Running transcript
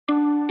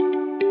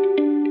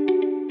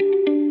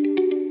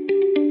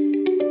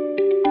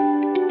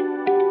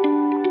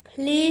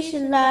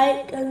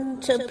like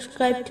and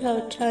subscribe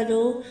to our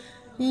channel.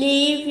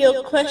 Leave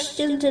your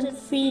questions and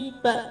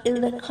feedback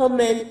in the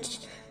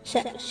comments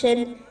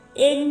section.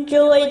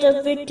 Enjoy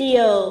the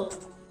video.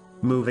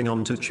 Moving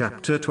on to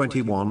chapter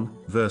 21,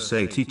 verse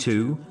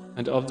 82.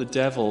 And of the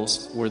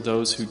devils were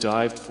those who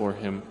dived for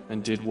him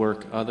and did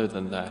work other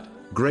than that.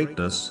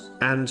 Greatness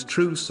and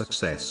true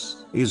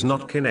success is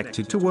not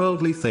connected to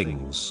worldly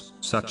things,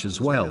 such as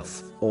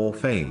wealth or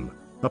fame.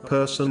 A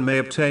person may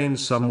obtain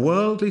some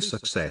worldly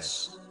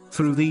success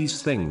through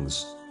these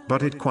things,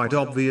 but it's quite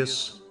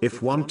obvious,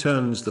 if one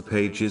turns the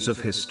pages of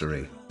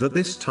history, that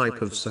this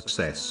type of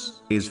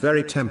success is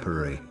very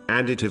temporary,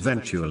 and it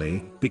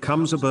eventually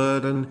becomes a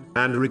burden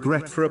and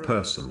regret for a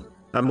person.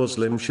 A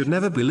Muslim should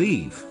never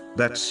believe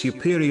that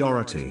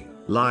superiority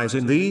lies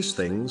in these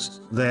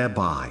things,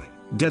 thereby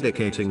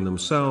dedicating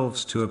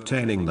themselves to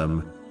obtaining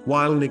them,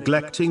 while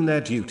neglecting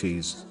their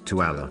duties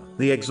to Allah,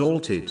 the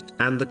Exalted,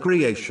 and the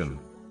creation.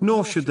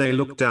 Nor should they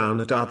look down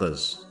at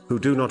others who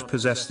do not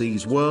possess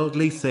these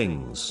worldly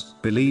things,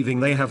 believing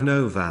they have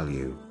no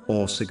value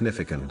or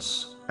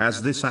significance,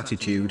 as this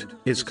attitude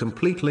is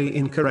completely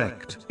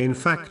incorrect. In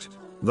fact,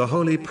 the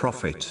Holy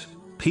Prophet,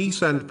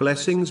 peace and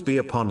blessings be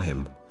upon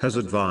him, has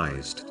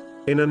advised,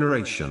 in a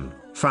narration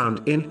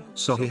found in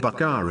Sahih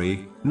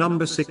Bukhari,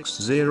 number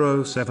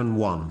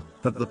 6071,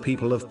 that the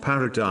people of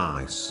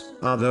paradise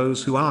are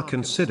those who are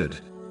considered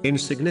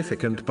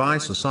insignificant by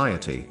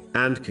society,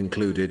 and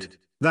concluded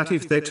that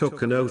if they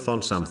took an oath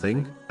on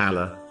something,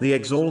 Allah, the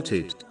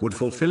Exalted, would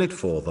fulfill it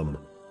for them.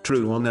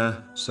 True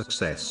honor,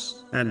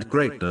 success, and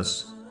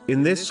greatness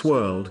in this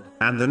world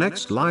and the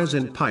next lies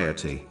in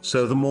piety.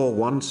 So the more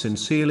one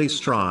sincerely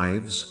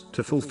strives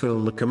to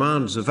fulfill the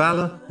commands of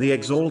Allah, the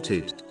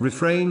Exalted,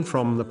 refrain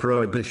from the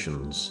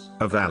prohibitions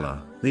of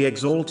Allah, the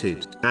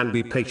Exalted, and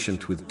be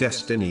patient with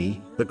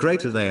destiny, the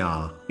greater they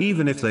are,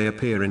 even if they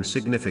appear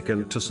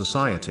insignificant to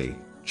society.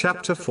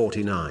 Chapter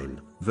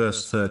 49,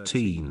 verse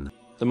 13.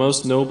 The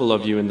most noble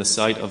of you in the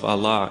sight of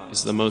Allah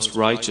is the most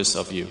righteous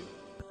of you.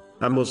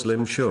 A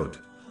Muslim should,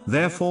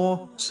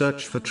 therefore,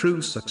 search for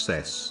true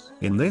success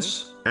in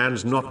this,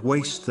 and not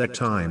waste their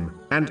time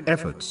and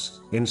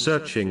efforts in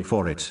searching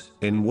for it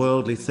in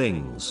worldly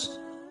things.